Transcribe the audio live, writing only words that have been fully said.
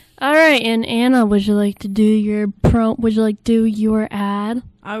right, and Anna, would you like to do your ad?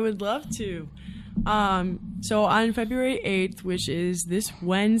 I would love to. So on February 8th, which is this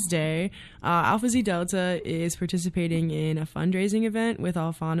Wednesday, Alpha Z Delta is participating in a fundraising event with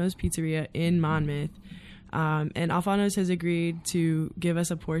Alfano's Pizzeria in Monmouth. And Alfano's has agreed to give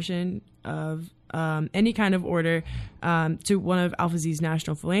us a portion of any kind of order to one of Alpha Z's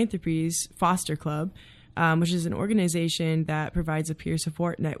national philanthropies, Foster Club, which is an organization that provides a peer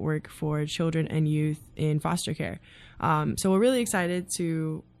support network for children and youth in foster care. So we're really excited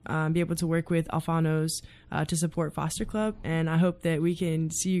to be able to work with Alfano's to support Foster Club, and I hope that we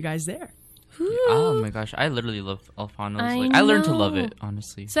can see you guys there. Oh my gosh, I literally love Alfano's. I learned to love it,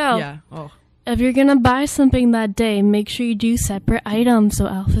 honestly. So, yeah. If you're going to buy something that day, make sure you do separate items so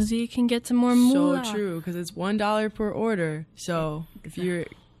Alpha Z can get some more moolah. So true, because it's $1 per order. So if you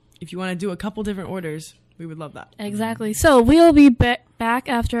want to do a couple different orders, we would love that. Exactly. So we'll be back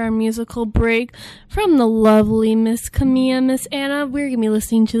after our musical break from the lovely Miss Kamea, Miss Anna. We're going to be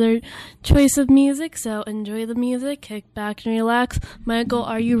listening to their choice of music, so enjoy the music, kick back and relax. Michael,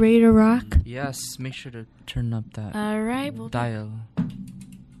 are you ready to rock? Yes, make sure to turn up that All right, dial.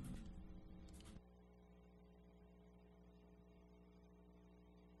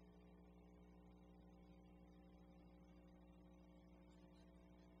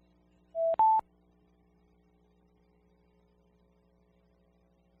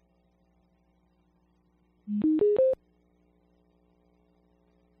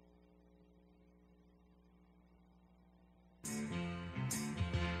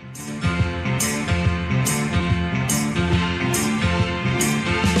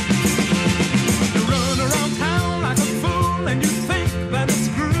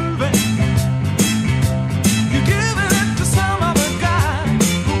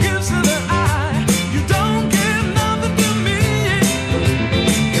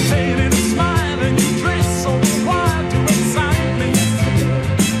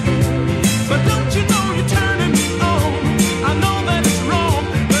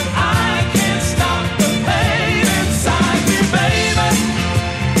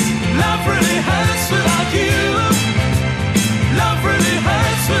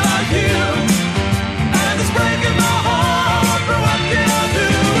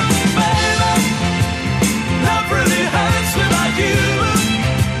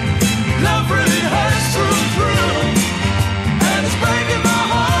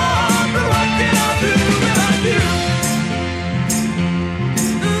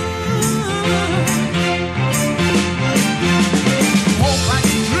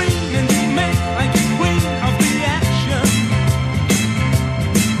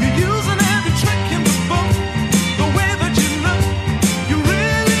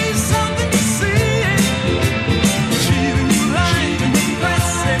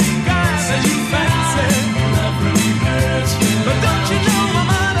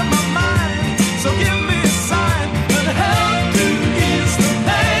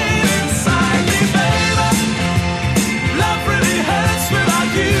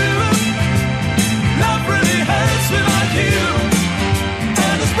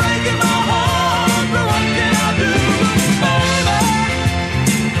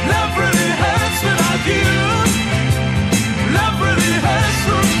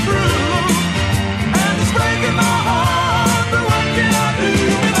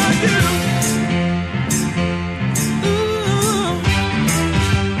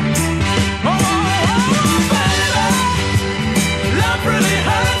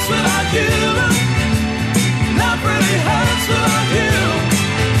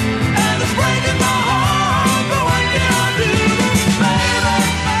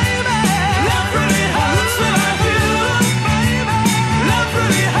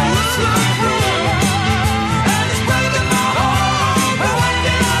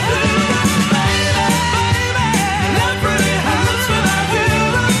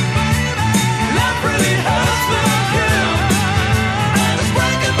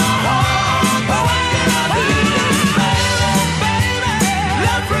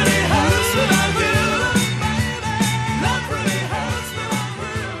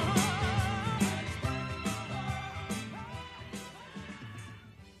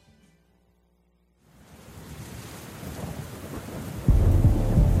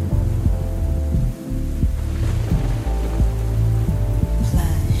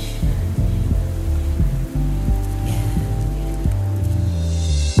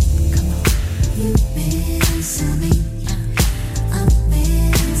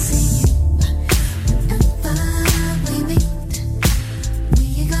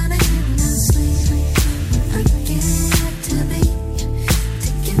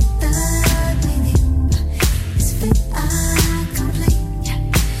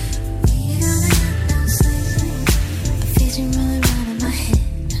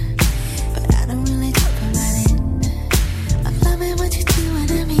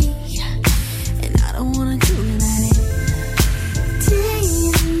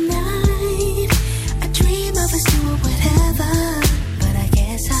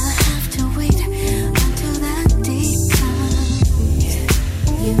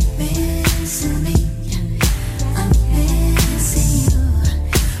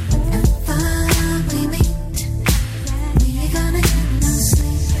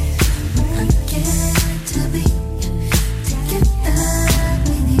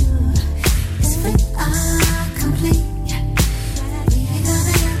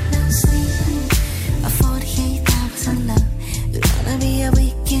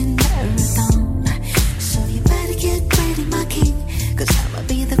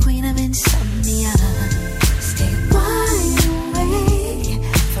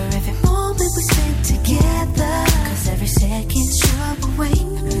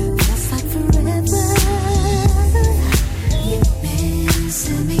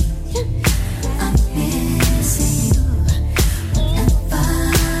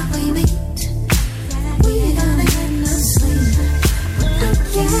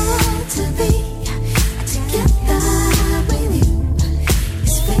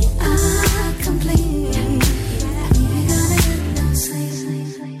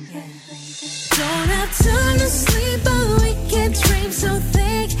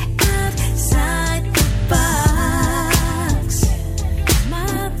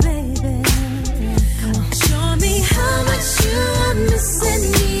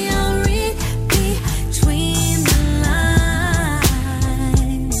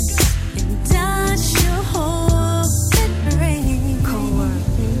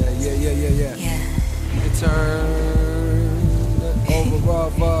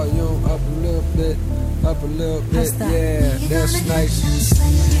 up a little bit, yeah, that's nice. Just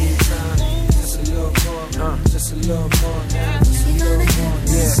a little more, just a little more, just a little more,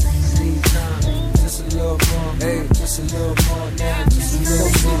 yeah. Need time, just a little more, hey, just a little more, just a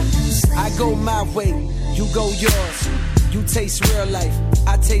little more. I go my way, you go yours. You taste real life,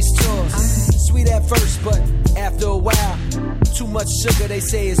 I taste yours. Sweet at first, but after a while, too much sugar, they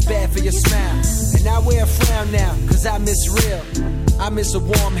say it's bad for your smile. And I wear a frown now, cause I miss real. I miss a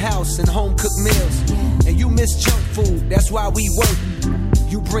warm house and home-cooked meals. And you miss junk food, that's why we work.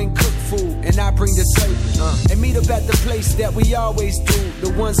 You bring cooked food, and I bring dessert. And meet up at the place that we always do. The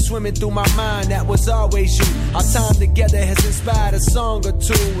one swimming through my mind, that was always you. Our time together has inspired a song or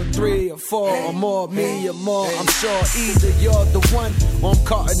two, or three, or four, or more, me or more. I'm sure either you're the one, or I'm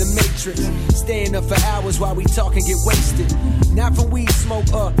caught in the matrix. Staying up for hours while we talk and get wasted. Not from weed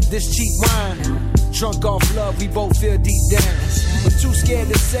smoke or this cheap wine. Drunk off love, we both feel deep down. But too scared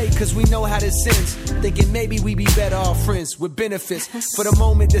to say, cause we know how this ends. Thinking maybe we be better off friends with benefits. For the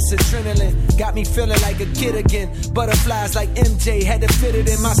moment, this adrenaline got me feeling like a kid again. Butterflies like MJ, had to fit it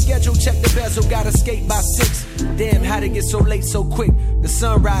in my schedule. Check the bezel, gotta skate by 6. Damn, how'd it get so late so quick? The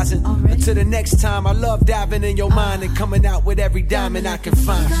sun rising. Until the next time, I love diving in your mind and coming out with every diamond I can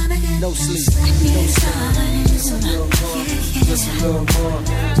find. No sleep, no sleep. Just a little more, just a little more,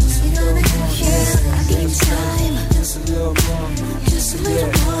 just a little more. I need time. Just a little more, just a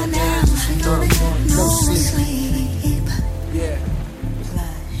little more now. No sleep. Yeah.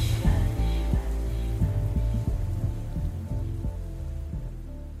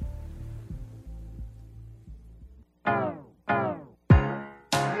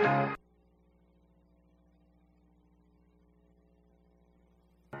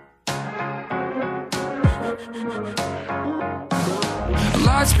 A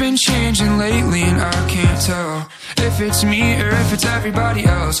lot's been changing lately and I can't tell if it's me or if it's everybody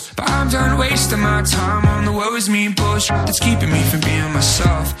else. But I'm done wasting my time on the woe is me bullshit that's keeping me from being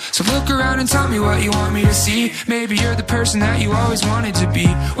myself. So look around and tell me what you want me to see. Maybe you're the person that you always wanted to be.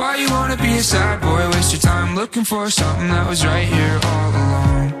 Why you wanna be a sad boy, waste your time looking for something that was right here all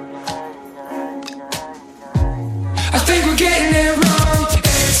along. I think we're getting it wrong.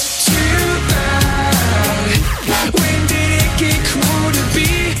 It's too bad. When did it get cool to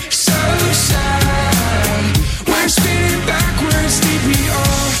be so sad? We're spinning backwards, did we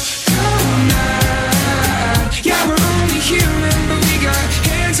all go mad? Yeah, we're only human, but we got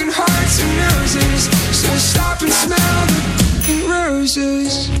hands and hearts and noses. So stop and smell the f***ing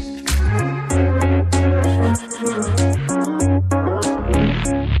roses.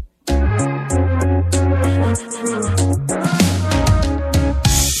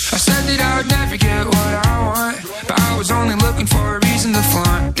 I said that I would never get what I want, but I was only looking for a reason to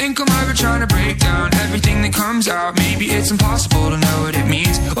flaunt. Think I'm ever trying to break down everything that comes out. Maybe it's impossible to know what it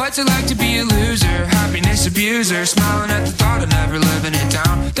means. What's it like to be a loser, happiness abuser, smiling at the thought of never living it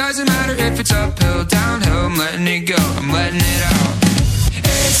down. Doesn't matter if it's uphill, downhill, I'm letting it go, I'm letting it out.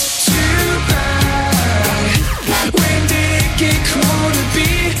 It's too bad. When did it get cool to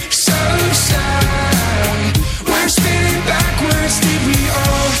be so sad? We're spinning backwards, did we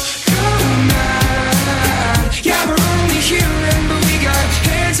all go mad? Yeah, we're only human, but we got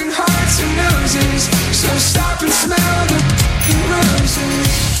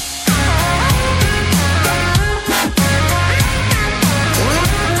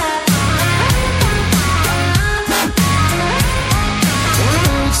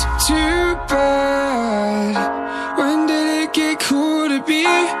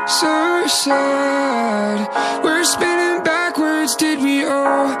so sad? We're spinning backwards, did we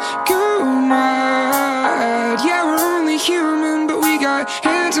all go mad? Yeah, we're only human, but we got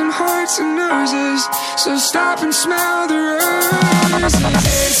hands and hearts and noses. So stop and smell the roses.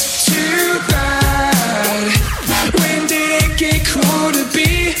 It's too bad. When did it get cool to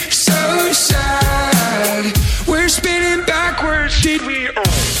be so sad? We're spinning backwards, did we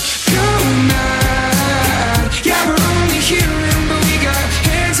all go mad? Yeah, we're only human, but we got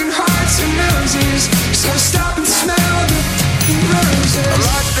hands and hearts and noses. So stop and smell the roses. A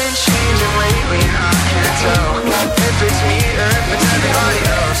lot's been changing lately, I can't tell if it's me or if it's everybody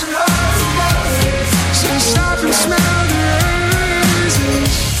else. So stop and smell the roses.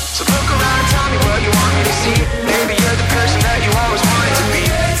 So look around and tell me what you want me to see. Maybe you're the person that you always wanted to be.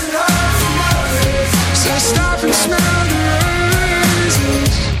 So stop and smell the roses.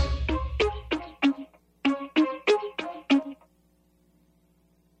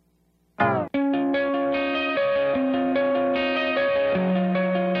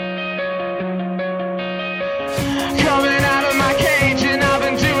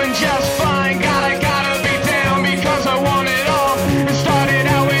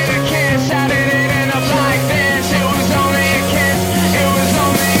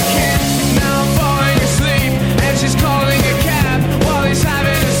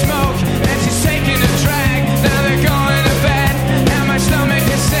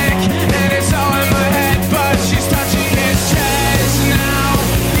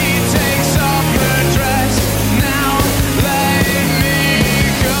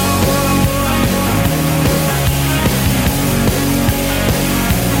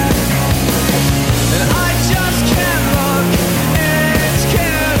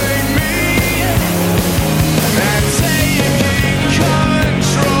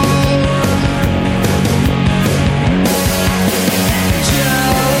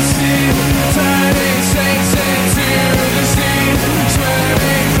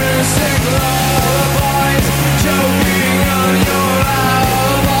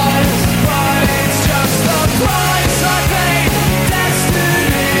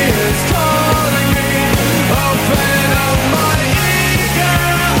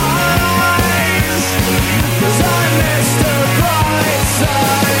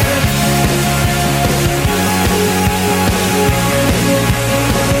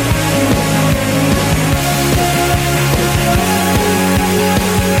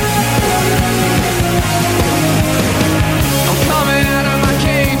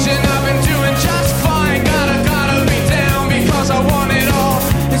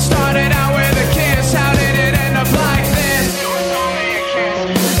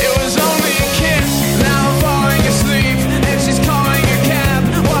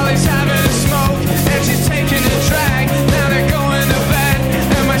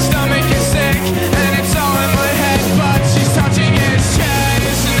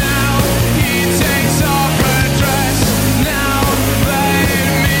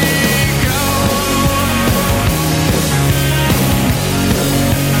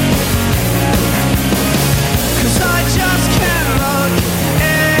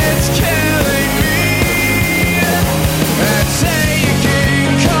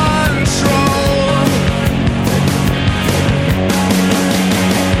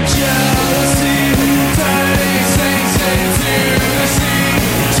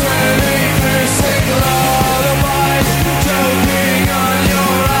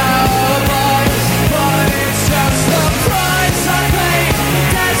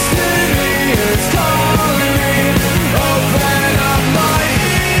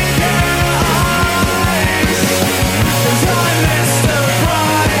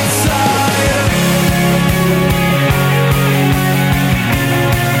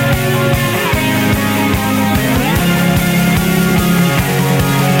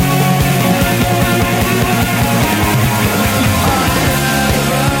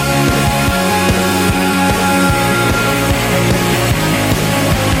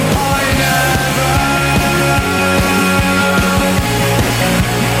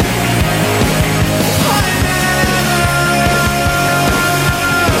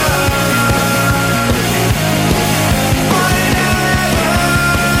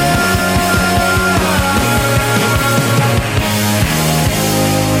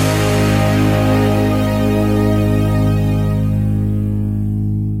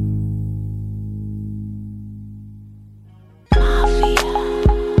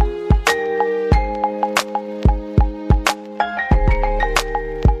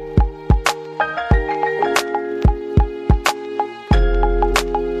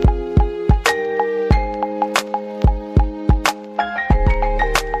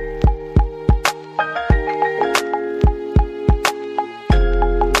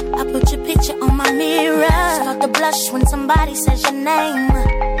 rush when somebody says your name.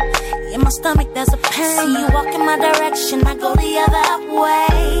 In my stomach there's a pain. See you walk in my direction, I go the other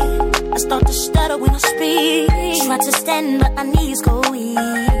way. I start to stutter when I speak. Try to stand but my knees go weak.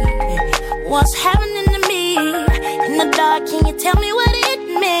 What's happening to me? In the dark, can you tell me what it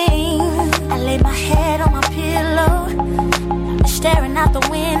means? I lay my head on my pillow, staring out the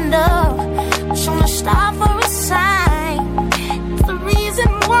window, wish on a star for a sign. It's the reason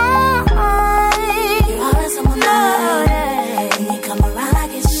why you're always on my mind. When you come around, I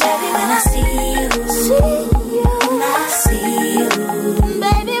get shy when I see you. When I see you,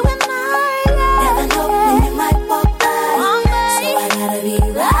 baby, when I never know when you might walk by, so I gotta be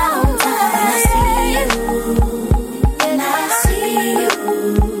right on time. When I see you, when I see you,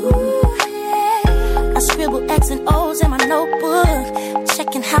 I scribble X and O's in my notebook,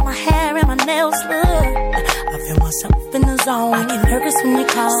 checking how my hair and my nails look. I feel myself in the zone. I get nervous when you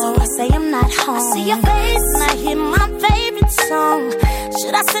call, so I say I'm not home. I see your face and I hear my favorite song.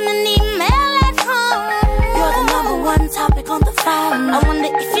 Should I send an email at home? You're the number one topic on the phone. I wonder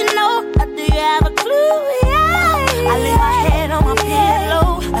if you know, or do you have a clue? Yeah. I lay my head on my pillow.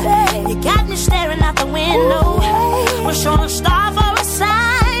 You got me staring out the window. We're showing a star for a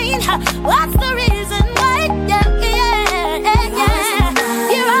sign. What's the reason why?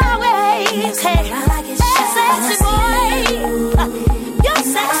 You're always sexy boy. You're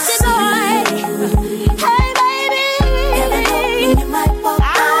sexy boy. Hey baby, I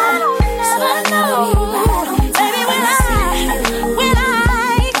don't never know. Baby, when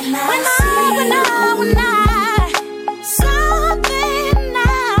I something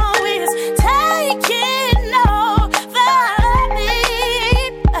now is taking over me.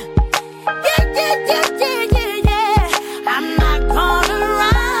 Yeah. I'm not gonna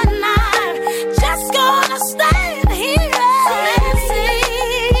run, I'm just gonna stand here and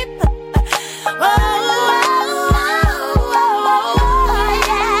sleep.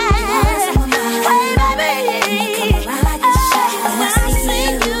 Hey baby, when I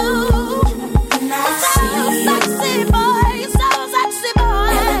see you, so sexy boy, so sexy boy.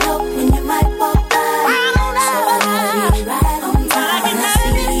 Never know when you might walk by, I don't know, but I get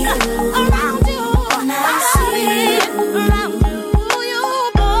nervous around you. I see you around you,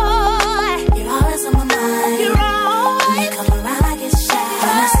 boy. You're always on my mind. You're always. When you come around, I get shy. When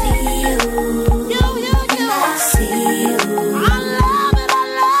I see you, when I see you, I love it.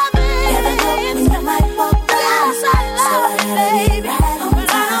 Never know when you might walk by. Yes, I love it, baby. But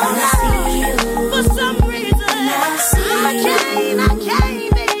I don't know, for some reason, I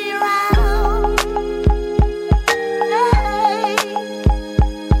can't be around.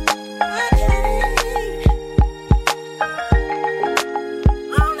 I can't.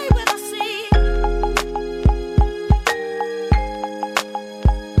 Only when I see you.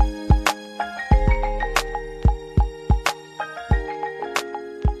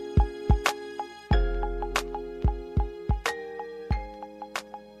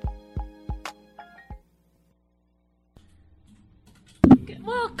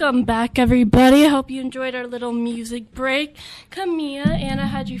 Welcome back, everybody. I hope you enjoyed our little music break. Kamea, Anna,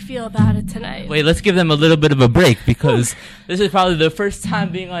 how'd you feel about it tonight? Wait, let's give them a little bit of a break because this is probably the first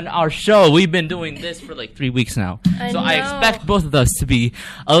time being on our show. We've been doing this for like 3 weeks now. I So I know. expect both of us to be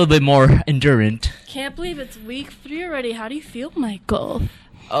a little bit more endurant. Can't believe it's week 3 already. How do you feel, Michael?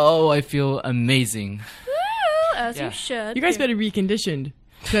 Oh, I feel amazing. Woo, as Yeah. you should. You guys better be conditioned.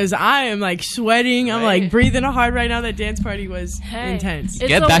 Because I am like sweating. I'm Right. like breathing hard right now. That dance party was Hey, intense. it's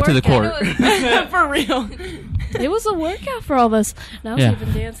Get a back to the workout. court. For real. It was a workout for all of us. And I was Yeah.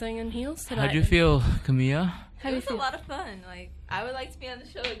 even dancing in heels tonight. How'd you feel, Kamea? How do It you was a feel? lot of fun. Like, I would like to be on the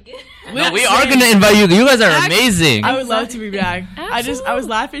show again. No, we are going to invite you. You guys are amazing. I would love to be back. I was Absolutely.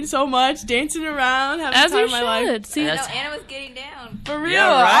 laughing so much, dancing around, having As the time you of my life. should. See, No, That's- Anna was getting down. For real.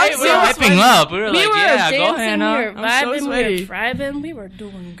 Yeah, right? I'm We were so hyping sweaty. up. We were we like, were yeah, dancing, go Hannah. we were I'm so vibing, we sweaty. were thriving, we were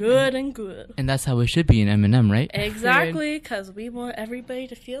doing good and good. And that's how it should be in Eminem, right? Exactly, because we want everybody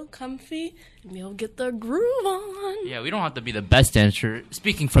to feel comfy and they'll get their groove on. Yeah, we don't have to be the best dancer.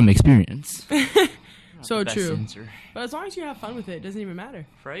 Speaking from experience. So Best true. dancer, But as long as you have fun with it, it doesn't even matter.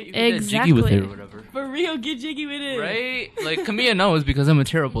 right? You can get jiggy with Exactly. it or whatever. For real, get jiggy with it. Right? Like Kamea knows because I'm a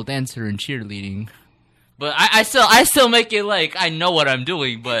terrible dancer in cheerleading. But I still make it like I know what I'm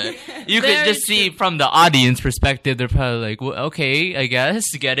doing, but you can Very just see from the audience perspective, they're probably like, well, okay, I guess,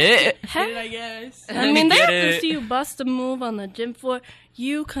 get it. Get it, I guess. I mean, they Get have to it. see you bust a move on the gym floor.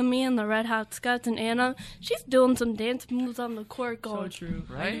 You, Kamea, and the Red Hot Scots, and Anna, she's doing some dance moves on the court So going, true.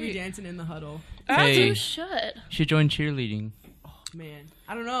 I Right? could be dancing in the huddle. as Hey. you should. Should join cheerleading. Man,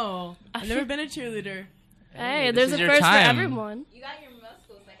 I don't know. I've never been a cheerleader. Hey, this there's is a your first time. for everyone. You got your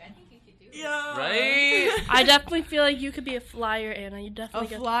muscles. Like, I think you could do Yeah. Right? I definitely feel like you could be a flyer, Anna. You A definitely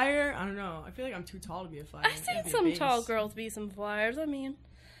get. flyer? I don't know. I feel like I'm too tall to be a flyer. I've seen some tall girls be some flyers. I mean,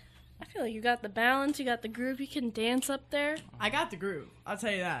 I feel like you got the balance, you got the groove, you can dance up there. I got the groove. I'll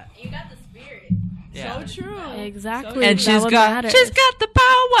tell you that. You got the spirit. Yeah. So true. Exactly. And That she's what got matters. the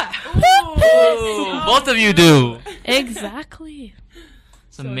power. Ooh, both of you do. Exactly.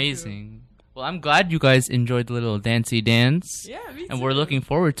 It's So amazing. Well, I'm glad you guys enjoyed the little dancey dance. Yeah, me too. And we're looking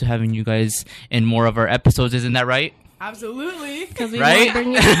forward to having you guys in more of our episodes. Isn't that right? Absolutely. Because we Right?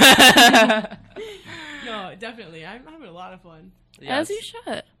 want to bring you No, definitely. I'm having a lot of fun. as you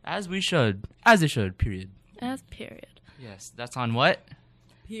should. As we should. As it should, period. As period. Yes, that's on what?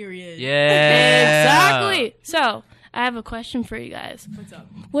 Period. Yeah. Exactly. So, I have a question for you guys. What's up?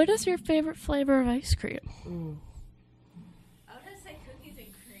 What is your favorite flavor of ice cream? Ooh. I would say cookies and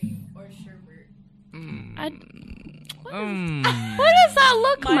cream or sherbet. What does that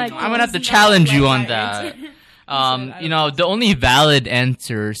look like? I'm gonna have to Not challenge you like on that that. answer. I You don't know, think the only valid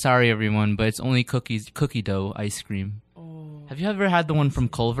answer, sorry everyone, but it's only cookie dough ice cream. Oh. Have you ever had the one from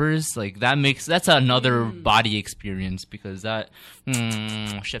Culver's? Like that's another body experience because that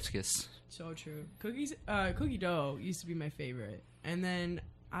chef's kiss. So true. Cookie dough used to be my favorite. And then,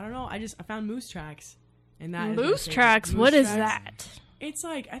 I don't know, I found Moose Tracks. And that is my Moose favorite. tracks. Moose What is Tracks. that? It's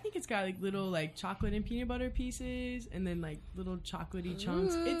like, I think it's got like little like chocolate and peanut butter pieces and then like little chocolatey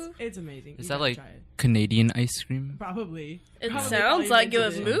chunks. It's amazing. Is You that gotta like try it. Canadian ice cream? Probably. It Probably sounds like it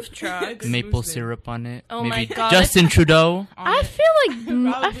was invented Moose tracks. It's Maple Moose thing. syrup on it. Oh Maybe my God. Justin Trudeau. I feel like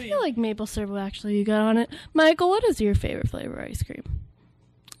I Probably. feel like maple syrup would actually be good on it. Michael, what is your favorite flavor of ice cream?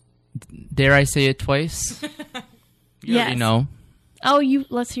 Dare I say it twice? You already Yes. know. Oh,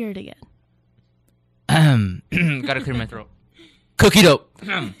 let's hear it again. Gotta clear my throat. Cookie dough.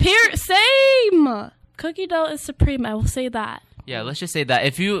 Same. Cookie dough is supreme. I will say that. Yeah, let's just say that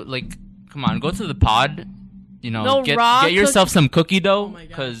if you like, come on, go to the pod. You know, No, get raw yourself some cookie dough my gosh.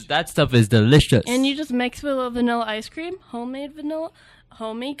 because that stuff is delicious. And you just mix with a vanilla ice cream, homemade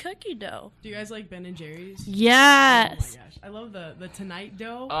cookie dough. Do you guys like Ben and Jerry's? Yes. Oh my gosh. I love the Tonight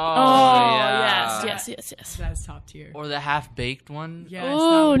dough. oh, yes, yeah. yes. That's top tier. Or the half baked one. Yes, that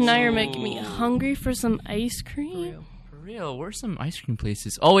Oh, was now so you're making me Ooh. hungry for some ice for cream. real. For real, where's some ice cream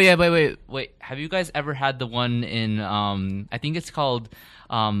places? Oh yeah, wait. Have you guys ever had the one in I think it's called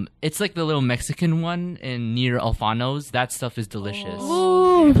it's like the little Mexican one in near Alfano's. That stuff is delicious.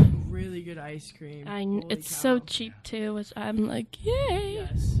 Oh, Ooh. they have really good ice cream. Holy It's cow. so cheap too, which I'm like, yay.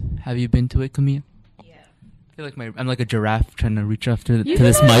 Yes. Have you been to it, Kamea? Yeah. I feel like I'm like a giraffe trying to reach after You to can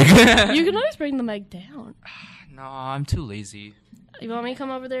this always- mic. You can always bring the mic down. No, I'm too lazy. You want me to come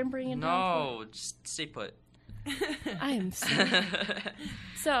over there and bring it down? No, just stay put. I am sorry.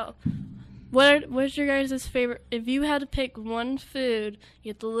 So, what's your guys' favorite? If you had to pick one food you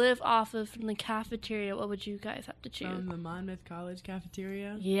have to live off of from the cafeteria, what would you guys have to choose? From the Monmouth College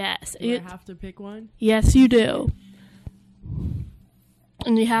cafeteria. Yes. Do I have to pick one? Yes, you do.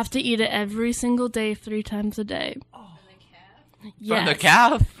 And you have to eat it every single day, 3 times a day. Yes. From the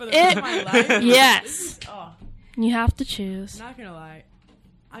calf? For the rest of my life? Yes. Oh, You have to choose. not gonna lie.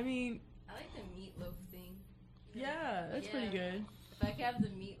 I mean, I like the meatloaf thing. yeah, that's Yeah. pretty good. If I could have the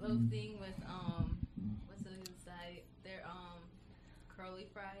meatloaf thing with what's the other side? They're curly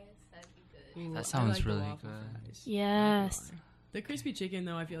fries. That'd be good. Ooh, That I sounds like the really waffle good. fries. Yes. The crispy chicken,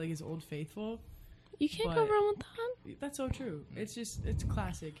 though, I feel like is Old Faithful. You can't go But- wrong with that. That's so true. It's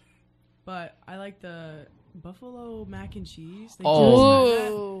classic. But I like the buffalo mac and cheese. They Oh. just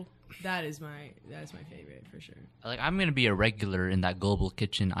have Ooh. that is my favorite for sure. Like I'm gonna be a regular in that global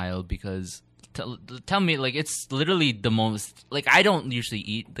kitchen aisle because tell me like it's literally the most like I don't usually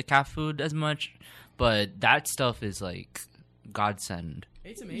eat the cat food as much, but that stuff is like godsend.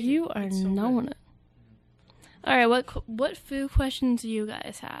 It's amazing. You are It's so knowing good. it. All right, what food questions do you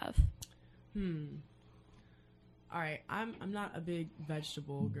guys have? All right, I'm not a big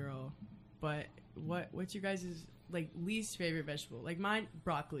vegetable girl, but what's your guys' like least favorite vegetable? Like mine,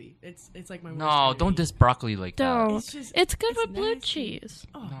 broccoli. It's like my worst No, enemy. don't diss broccoli like Don't. It's just It's good it's with blue nasty. cheese.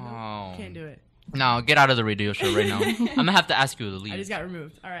 Oh, No. can't do it. that. No, get out of the radio show right now. I'm gonna have to ask you to leave. I just got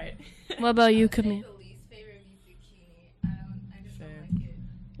removed. All right. What about you, I think Camille? the least favorite would be zucchini. I just Fair. don't like it.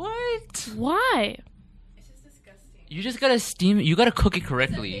 What? Why? It's just disgusting. You just gotta steam it. You gotta cook it It's a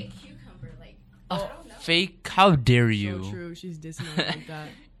correctly. fake cucumber. Like A I don't know. fake? How dare you? So true. She's dissing us like that.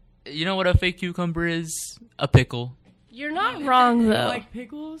 You know what a fake cucumber is? A pickle. You're not wrong You though. like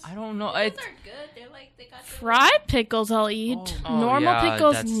pickles? I don't know. Those It's, are good. They're like they got the Fried pickles I'll eat. Oh. Normal yeah,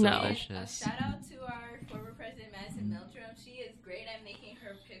 pickles, that's no. delicious. Shout out to our former president, Madison Meldrum. She is great at making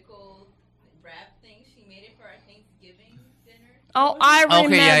her pickle wrap thing. She made it for our Thanksgiving dinner. Oh, I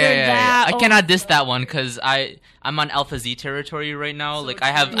remember that. I cannot diss that one because I'm on Alpha Z territory right now. So like true.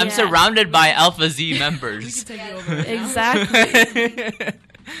 I'm surrounded by Alpha Z members. We can take you over right now. Exactly.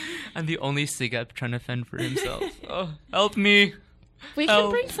 I'm the only SIGAP trying to fend for himself. Oh, help me. We can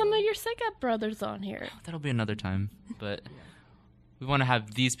bring some of your SIGAP brothers on here. That'll be another time, but we want to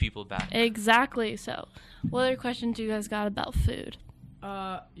have these people back. Exactly. So, what other questions do you guys got about food?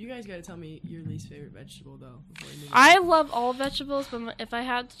 You guys gotta tell me your least favorite vegetable though. Before we move on. I love all vegetables, but if I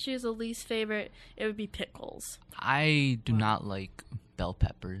had to choose a least favorite, it would be pickles. I do not like bell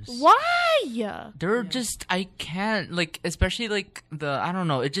peppers. Why? They're just, I can't, like, especially, like, I don't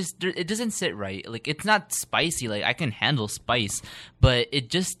know, it doesn't sit right. Like, it's not spicy. Like, I can handle spice, but it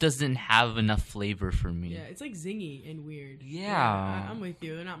just doesn't have enough flavor for me. Yeah, it's like zingy and weird. Yeah. I'm with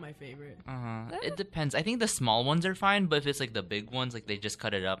you. They're not my favorite. It depends. I think the small ones are fine, but if it's, like, the big ones, like, they just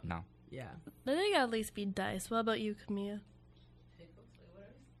cut it up now. Yeah. But they gotta at least be diced. What about you, Kamea?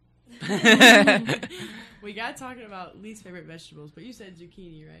 We got talking about least favorite vegetables, but you said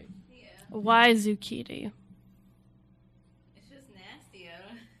zucchini, right? Yeah. Why zucchini? It's just nasty.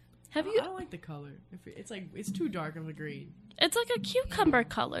 Have I you? don't like the color. It's like it's too dark of a green. It's like a cucumber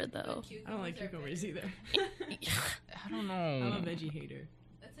color, though. I don't like cucumbers either. I don't know. I'm a veggie hater.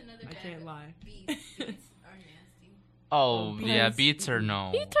 That's another I can't lie. Beets are nasty. Oh, yeah, beets. beets or no.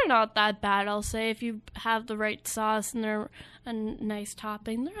 Beets are not that bad, I'll say. If you have the right sauce and they're a nice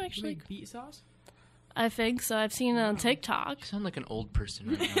topping, they're You actually. make beet sauce? I think so. I've seen it on TikTok. You sound like an old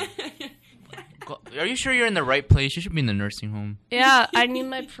person right now. Are you sure you're in the right place? You should be in the nursing home. Yeah, I need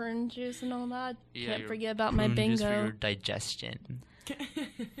my prune juice and all that. Yeah, Can't your forget about my prune juice for bingo. your digestion. Hey,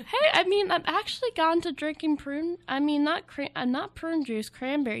 I mean, I've actually gone to drinking prune. I mean, not prune juice,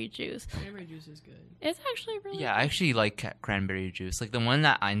 cranberry juice. Cranberry juice is good. It's actually really. Yeah, I actually like cranberry juice. Like the one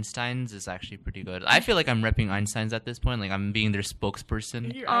at Einstein's is actually pretty good. I feel like I'm repping Einstein's at this point. Like I'm being their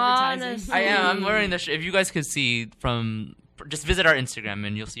spokesperson. You're advertising. Honestly. I am. I'm wearing the. If you guys could see just visit our Instagram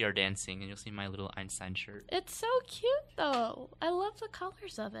and you'll see our dancing and you'll see my little Einstein shirt. It's so cute, though. I love the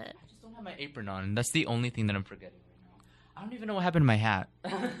colors of it. I just don't have my apron on. That's the only thing that I'm forgetting right now. I don't even know what happened to my hat.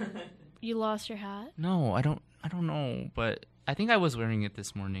 You lost your hat? No, I don't know, but I think I was wearing it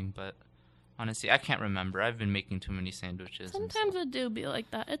this morning, but honestly, I can't remember. I've been making too many sandwiches. Sometimes it do be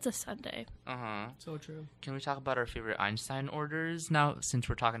like that. It's a Sunday. So true. Can we talk about our favorite Einstein orders now, since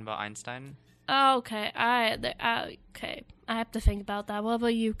we're talking about Einstein? Oh, okay. Okay. I have to think about that. What about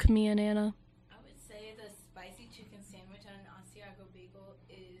you, Kamea and Anna? I would say the spicy chicken sandwich on an Asiago bagel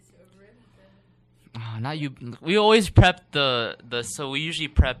is really good. Oh, not you. We always prep so we usually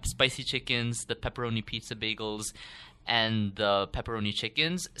prep spicy chickens, the pepperoni pizza bagels, and the pepperoni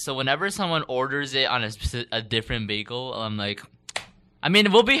chickens. So whenever someone orders it on a different bagel, I'm like, I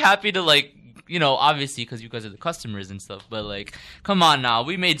mean, we'll be happy to, like, you know, obviously because you guys are the customers and stuff, but like, come on now,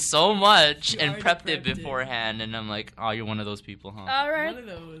 we made so much and prepped it beforehand, and I'm like, oh, you're one of those people, huh? All right. One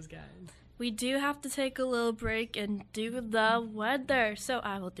of those guys. We do have to take a little break and do the weather. So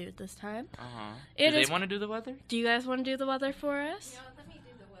I will do it this time. Do they want to do the weather? Do you guys want to do the weather for us? You know, let me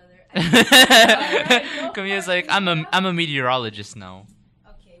do the weather. Kamia's like, I'm a meteorologist now.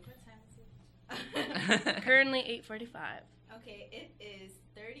 Okay, what time is it? Currently 8:45. Okay, it is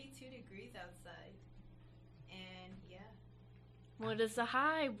 32 degrees outside. And yeah, What is the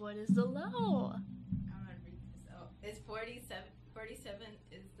high? What is the low? I'm gonna read this out. It's 47. 47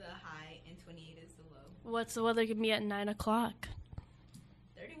 is the high and 28 is the low. What's the weather gonna be at 9 o'clock?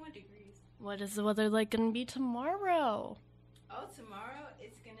 31 degrees. What is the weather like gonna be tomorrow? Oh, tomorrow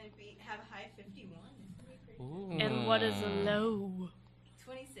it's gonna have a high 51. It's gonna be pretty good. And what is the low?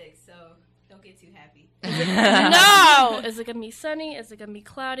 26. So don't get too happy. No! Is it gonna be sunny? Is it gonna be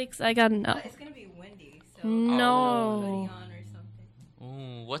cloudy? 'Cause I gotta know. But it's gonna be windy. So No. hoodie on or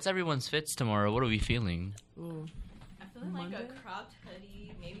something. Ooh, what's everyone's fits tomorrow? What are we feeling? Ooh, I'm feeling like Monday? a cropped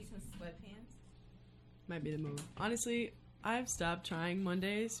hoodie, maybe some sweatpants. might be the move. Honestly, I've stopped trying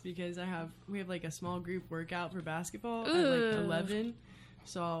Mondays because we have like a small group workout for basketball at Ooh. like 11.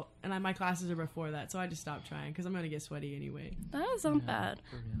 So, and my classes are before that, so I just stopped trying because I'm gonna get sweaty anyway. That is not bad.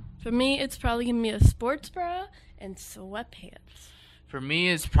 For me, it's probably gonna be a sports bra and sweatpants. For me,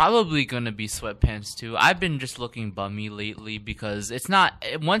 it's probably gonna be sweatpants too. I've been just looking bummy lately because it's not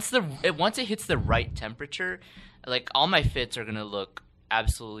once it hits the right temperature, like all my fits are gonna look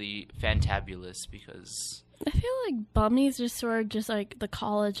absolutely fantabulous because I feel like bummies are sort of just like the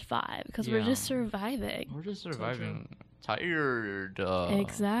college vibe because we're Yeah. just surviving. we're just surviving. Tired.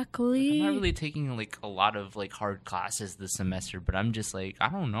 Exactly. I'm not really taking like a lot of like hard classes this semester, but I'm just like, I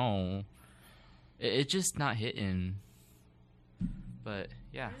don't know. It's just not hitting. But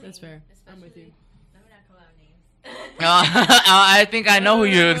yeah. That's fair. I'm with you. Let me not call out names. I think I know who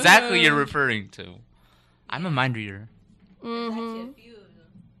you're referring to. I'm a mind reader. There's actually Mm-hmm. a few of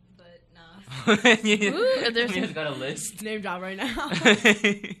them, but nah. Ooh, there's Kamia's got a list. Name drop right now. Y'all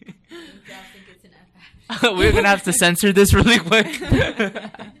think it's an F. We're gonna have to censor this really quick.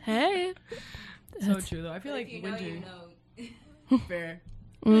 Hey. So true though. I feel If like you know, winter. you know. Fair.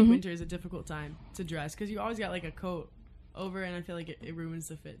 I feel like Mhm. winter is a difficult time to dress because you always got like a coat over, and I feel like it ruins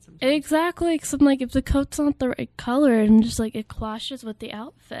the fit sometimes. Exactly, because I'm like, if the coat's not the right color, I'm just like, it clashes with the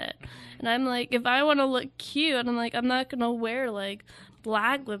outfit. And I'm like, if I want to look cute, I'm like, I'm not going to wear like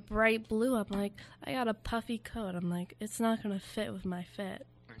black with bright blue. I'm like, I got a puffy coat. I'm like, it's not going to fit with my fit.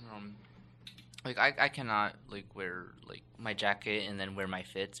 Like I cannot like wear like my jacket and then wear my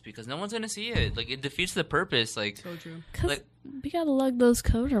fits because no one's gonna see it. Like it defeats the purpose. Like So true. Because Like- we got to lug those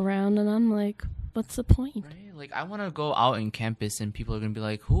coats around, and I'm like, what's the point? right? Like I want to go out in campus and people are gonna be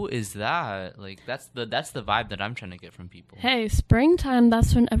like, "Who is that?" Like that's the vibe that I'm trying to get from people. Hey, springtime,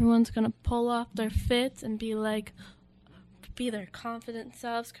 that's when everyone's going to pull off their fits and be like, be their confident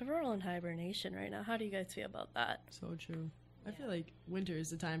selves, because we're all in hibernation right now. How do you guys feel about that? So true. I feel like winter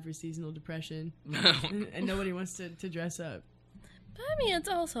is the time for seasonal depression, and nobody wants to dress up. But I mean, it's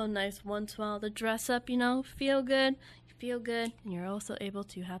also nice once in a while to dress up, you know, feel good. You feel good, and you're also able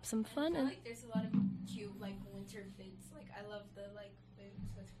to have some I fun. feel And like there's a lot of cute like winter fits. Like I love the like boots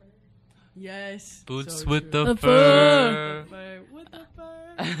with fur. Yes. Boots so with true. the The fur. fur. Fur with the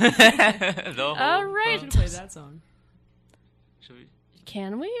fur. The whole All right. Should play that song. Should we?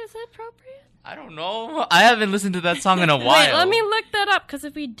 can we? Is that appropriate? I don't know. I haven't listened to that song in a while. Wait, let me look that up, because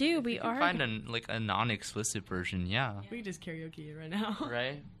if we do, we are. find a non-explicit version. Yeah. We can just karaoke it right now.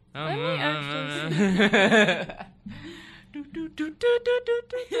 Right. Let me actually I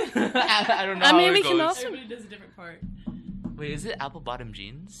don't know. I how mean, it we can goes. also- Everybody does a different part. Wait, is it apple bottom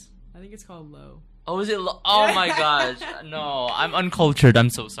jeans? I think it's called Low. Oh, is it? Oh my gosh! No, I'm uncultured. I'm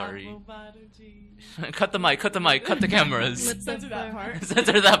so sorry. Apple bottom jeans. Cut the mic. Cut the mic. Cut the cameras. Let's Censor that part.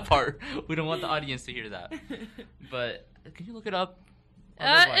 Censor that part. We don't want the audience to hear that. But can you look it up? It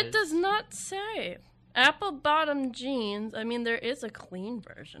Otherwise- does not say. Apple bottom jeans. I mean, there is a clean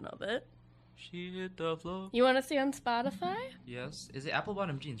version of it. She hit the floor. You want to see on Spotify? Yes. Is it apple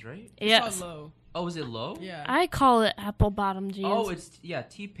bottom jeans, right? It's Yes. called Low. Oh, is it low? Yeah. I call it apple bottom jeans. Oh, it's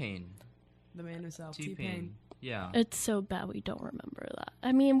T-Pain. The man himself. T-Pain. T-Pain. Yeah. It's so bad we don't remember that.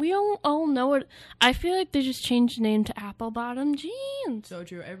 I mean, we all know it. I feel like they just changed the name to apple bottom jeans. So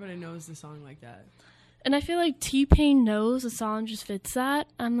true. Everybody knows the song like that. And I feel like T-Pain knows the song just fits that.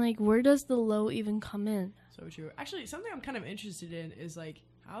 I'm like, where does the low even come in? So true. Actually, something I'm kind of interested in is like,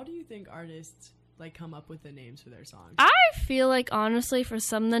 how do you think artists like come up with the names for their songs? I feel like, honestly, for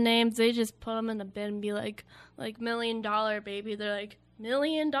some of the names, they just put them in a bin and be like $1 Million Baby. They're like, $1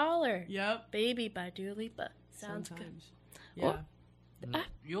 Million Yep. Baby by Dua Lipa. Sounds Sometimes. Well, Yeah.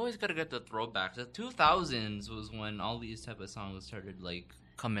 You always gotta get the throwbacks. The 2000s was when all these type of songs started like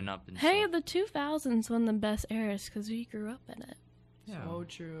coming up and good. Hey, stuff. the 2000s one of the best eras because we grew up in it. Yeah. So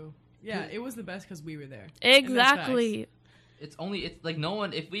true. Yeah, it was the best because we were there. And that's Exactly. It's like no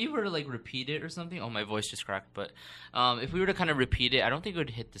one, if we were to like repeat it or something, oh, my voice just cracked, but if we were to kind of repeat it, I don't think it would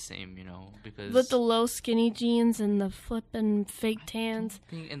hit the same, you know, because With the low skinny jeans and the flippin' fake tans.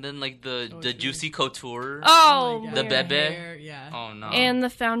 and then like the true. juicy couture. Oh, my God. The weird. bebe. Hair, yeah. Oh no. And the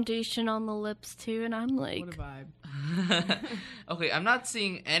foundation on the lips too, and I'm like, What a vibe. Okay, I'm not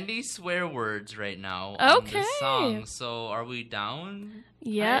seeing any swear words right now on Okay. this song, so are we down?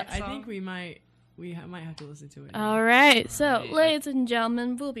 yeah. I think we might have to listen to it. All right, so Alright. ladies and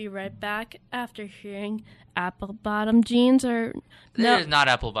gentlemen, we'll be right back after hearing apple bottom jeans or no. It is not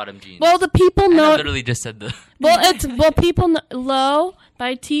apple bottom jeans. Well, the people And I know. literally just said the. People know Low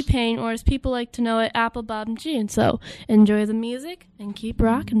by T-Pain, or as people like to know it, apple bottom jeans. So enjoy the music and keep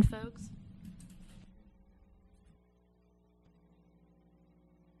rocking, folks.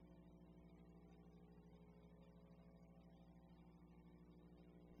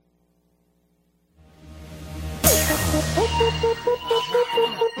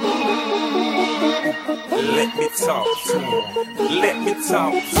 Let me talk to him. Let me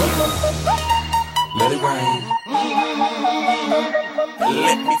talk to him. Let it rain.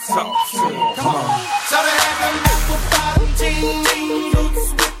 Let me talk to him. Come on. So they have them apple bottom jeans, boots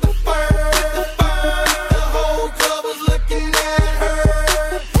with the fur. The whole club was looking at her.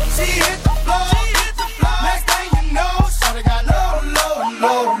 She hit the floor. Next thing you know, shawty got low.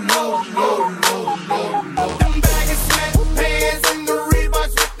 Them baggy sweatpants and the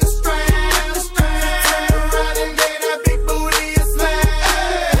Reeboks with the strands. Turned around and gave that big booty a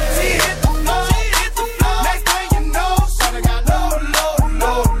slam. She hit the floor. Next thing you know, shawty got low.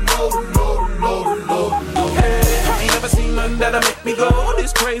 Hey.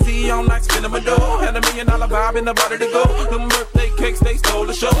 robbing the body to go. Them birthday cakes, they stole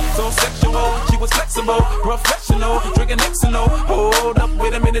the show. So sexual, she was flexible, professional, drinking Xano. Hold up,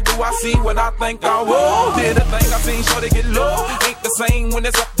 wait a minute, do I see what I think I will? Did a thing I seen, sure they get low. Ain't the same when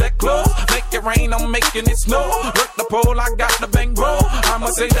it's up that close. Make it rain, I'm making it snow. Work the pole, I got the bang bro. I'ma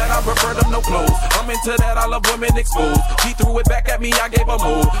say that I prefer them no clothes. I'm into that, I love women exposed. She threw it back at me, I gave her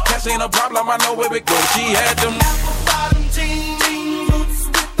more. Cash ain't a problem, I know where it goes. She had them apple bottom jeans, boots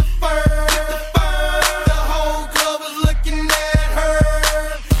with the fur. The whole club was looking at her.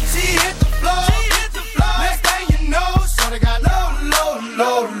 She hit the floor. Next thing you know, shorty got low.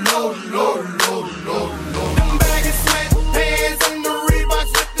 Them baggy sweatpants and the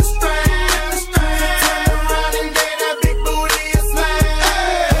Reeboks with the straps. Turn around and gave that big booty a slam.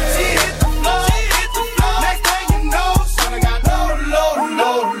 She hit the floor. Next thing you know, shorty got low.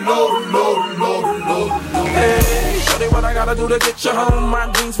 Hey, shorty, what I gotta do to get you home?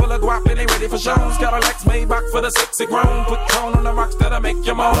 My jeans full of guap and they ready for shows. Cadillacs Maybach for the sexy grown. Put tone on the rocks that'll make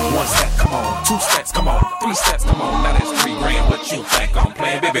you moan. 1 step, come on. 2 steps, come on. 3 steps, come on. Now that's $3 grand. What you think I'm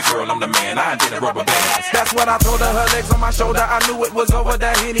playing? Baby girl, I'm the man. I did a rubber band. That's what I told her. Her legs on my shoulder. I knew it was over.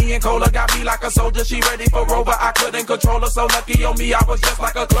 That Henny and Cola got me like a soldier. She ready for Rover. I couldn't control her. So lucky on me, I was just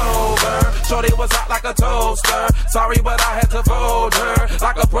like a clover. Shorty was hot like a toaster. Sorry, but I had to fold her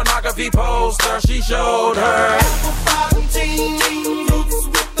like a pornography poster. She showed her apple bottom jeans, boots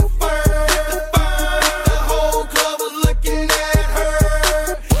with the fur. The whole club was looking at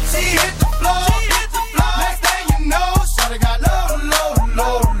her. She hit the floor. Next thing you know, shawty got low.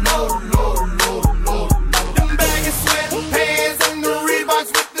 Them baggy sweatpants and the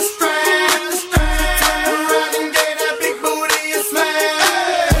Reeboks with the straps. Turned around and gave that big booty a slam.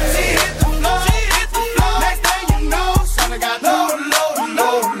 She hit the floor. Next thing you know, shawty got low.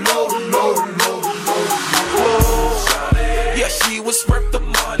 Yeah, she was worth the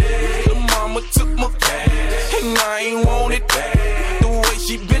money. The mama took my cash, and I ain't want it back. The way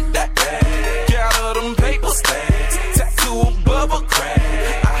she bent that back, got her them paper stacks, tattoo above her crack.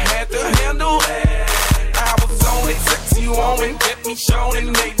 I had to handle that. I was on it, sexy woman, kept me showing,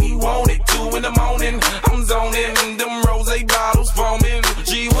 and made me want it. 2 in the morning, I'm zoning, them rosé bottles foaming.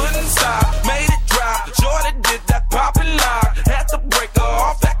 She wouldn't stop, made it drop. Jordan did that pop and lock. Had to break her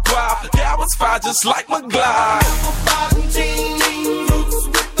off that guap. Yeah, I was fine just like my Glock. Apple bottom jeans, boots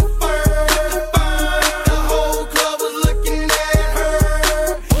with the fur. The whole club was looking at her.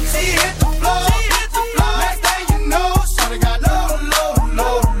 She hit the floor. Next thing you know, shawty got low.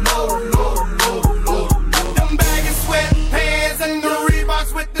 Them baggy sweatpants and the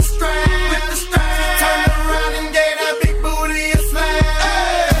Reeboks with the straps. Turned around and gave that big booty a slam.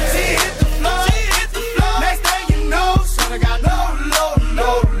 She hit the floor. Next thing you know, shawty got low.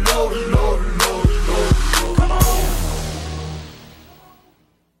 Come on.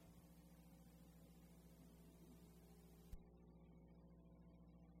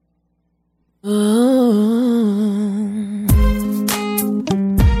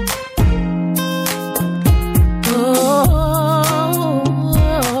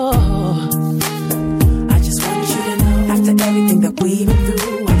 I just want you to know, after everything that we've been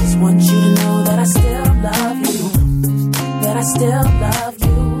through, I just want you to know that I still love you. That I still love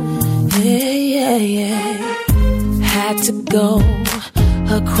you. Yeah. Had to go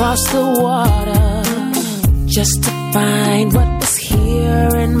across the water just to find what was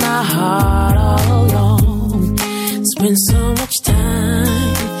here in my heart all along. Spent so much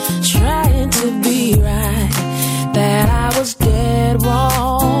time trying to be right that I was dead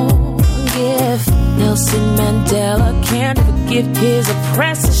wrong. If Nelson Mandela can't forgive his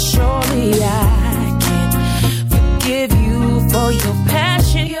oppressor, surely I can forgive you for your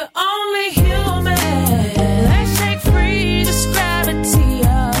passion. You're only human. Let's shake free this gravity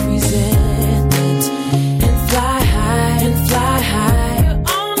of resentment and fly high and fly high. You're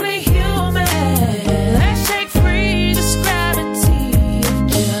only human. Let's shake free this gravity of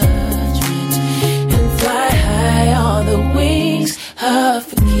judgment and fly high on the wings of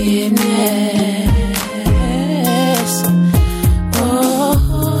forgiveness.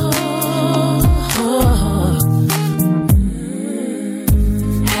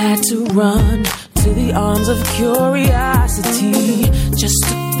 Had to run to the arms of curiosity just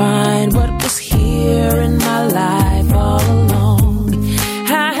to find what was here in my life all along.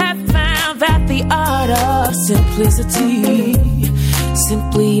 I have found that the art of simplicity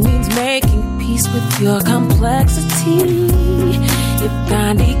simply means making peace with your complexity. If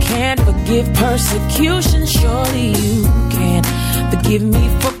Gandhi can't forgive persecution, surely you can't forgive me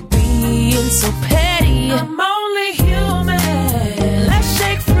for being so petty. I'm only human. Let's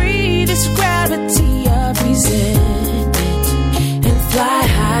shake free this gravity of resentment and fly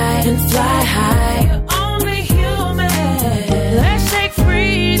high and fly high. You're only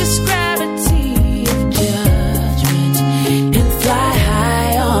gravity of judgment and fly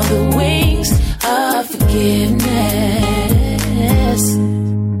high on the wings of forgiveness.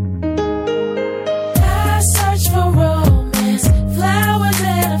 I search for romance, flowers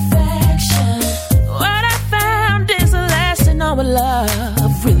and affection. What I found is a lesson on what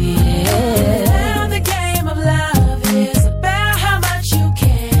love really is. Now the game of love is about how much you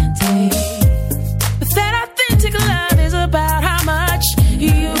can take, but that authentic love is about how much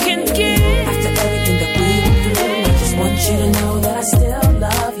you can give. After everything that we went through, I just want you to know that I still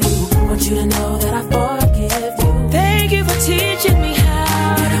love you. I want you to know that I forgive you. Thank you for teaching me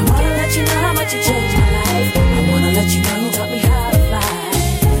how. And I wanna let you know how much you changed my life. I wanna let you know you taught me how to fly.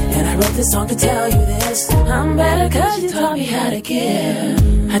 And I wrote this song to tell you this. I'm better 'cause you taught me how to give.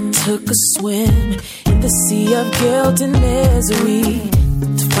 I took a swim in the sea of guilt and misery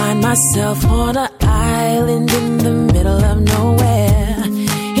to find myself on an island in the middle of nowhere.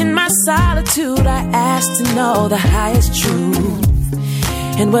 In my solitude, I asked to know the highest truth.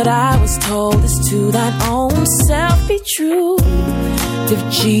 And what I was told is to thine own self be true. If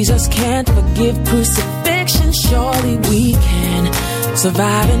Jesus can't forgive crucifixion, surely we can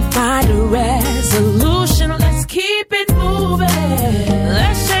survive and find a resolution. Let's keep it moving.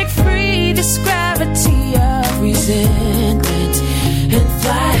 Let's shake free this gravity of resentment and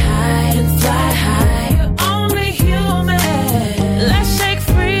fly high and fly high. You're only human. Let's shake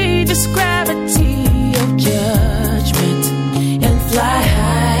free this gravity of judgment and fly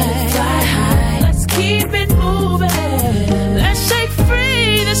high, fly high. Let's keep it moving. Let's shake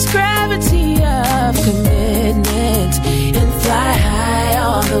free this gravity of commitment and fly high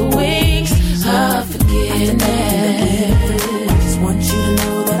on the wings of forgiveness. I just want you to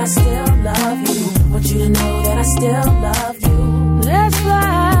know that I still love you. Want you to know that I still love you. Let's fly. I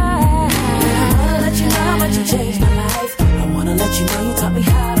wanna let you know how much you changed my life. I wanna let you know you taught me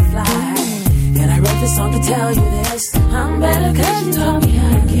how to fly. And I wrote this song to tell you this. I'm better 'cause you taught me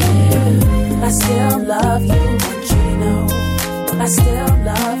how to give. I still love you. Want you to know I still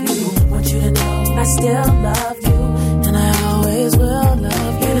love you. Want you to know I still love you. And I always will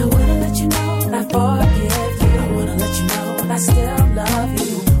love you. And I wanna let you know that I forgive you. I wanna let you know that I still love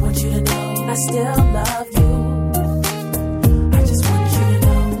you. Want you to know that I still love you. I just want you to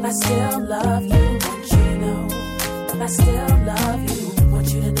know that I still love you. Want you to know that I still love you. Want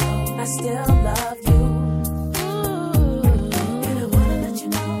you to know that I still love you. And I wanna let you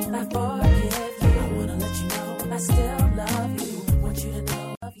know that I forgive you. I wanna let you know that I still love you. Want you to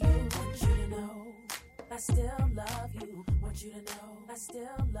know, love you. Want you to know that I still love you. Want you to know that I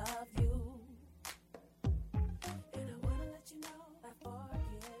still love you. And I wanna let you know that I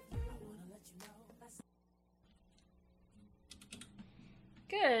forgive you. I wanna let you know that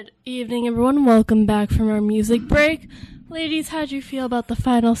Good evening, everyone. Welcome back from our music break. Ladies, how'd you feel about the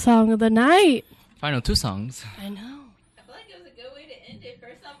final song of the night? Final 2 songs. I know. I feel like it was a good way to end it.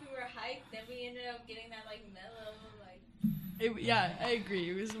 First off, we were hyped, then we ended up getting that like mellow, like. Yeah, I agree.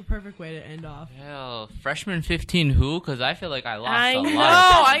 It was a perfect way to end off. Hell, freshman 15 who? Because I feel like I lost I a lot know, of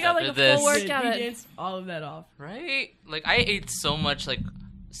pounds I got, like, after a full this. workout. We danced all of that off. Right? Like, I ate so much, like,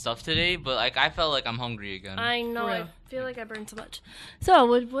 stuff today, but, like, I felt like I'm hungry again. I know. For I real. feel like I burned so much. So,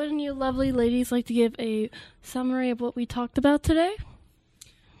 wouldn't you lovely ladies like to give a summary of what we talked about today?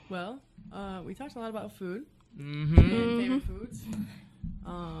 Well, we talked a lot about food. Mm-hmm. And favorite foods.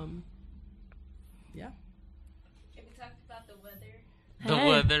 Yeah. And we talked about the weather. The Hey.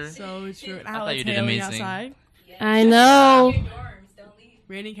 weather. So true. I thought you did hailing amazing. outside. I know. Your dorms, don't leave.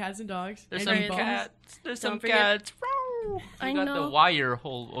 Raining cats and dogs. There's and some balls. cats. There's some Don't forget- cats. We I got know. the wire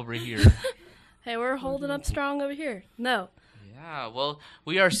hole over here. Hey, we're holding up strong over here. No. Yeah, well,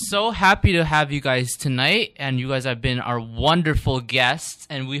 we are so happy to have you guys tonight, and you guys have been our wonderful guests,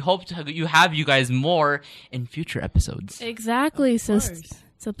 and we hope to have you guys more in future episodes. Exactly. So, course.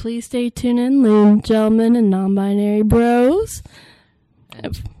 so please stay tuned in, ladies and gentlemen and non-binary bros.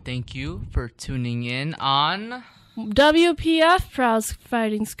 And thank you for tuning in on WPF, Proud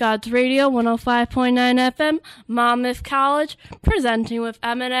Fighting Scots Radio, 105.9 FM, Monmouth College, presenting with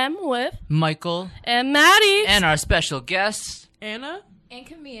Eminem with Michael and Maddie. and our special guest. Anna? And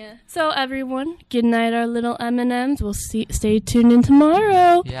Kamea. So everyone, good night, our little M&Ms. We'll stay tuned in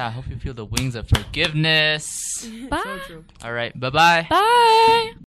tomorrow. Yeah, I hope you feel the wings of forgiveness. Bye. So true. All right, bye-bye. Bye.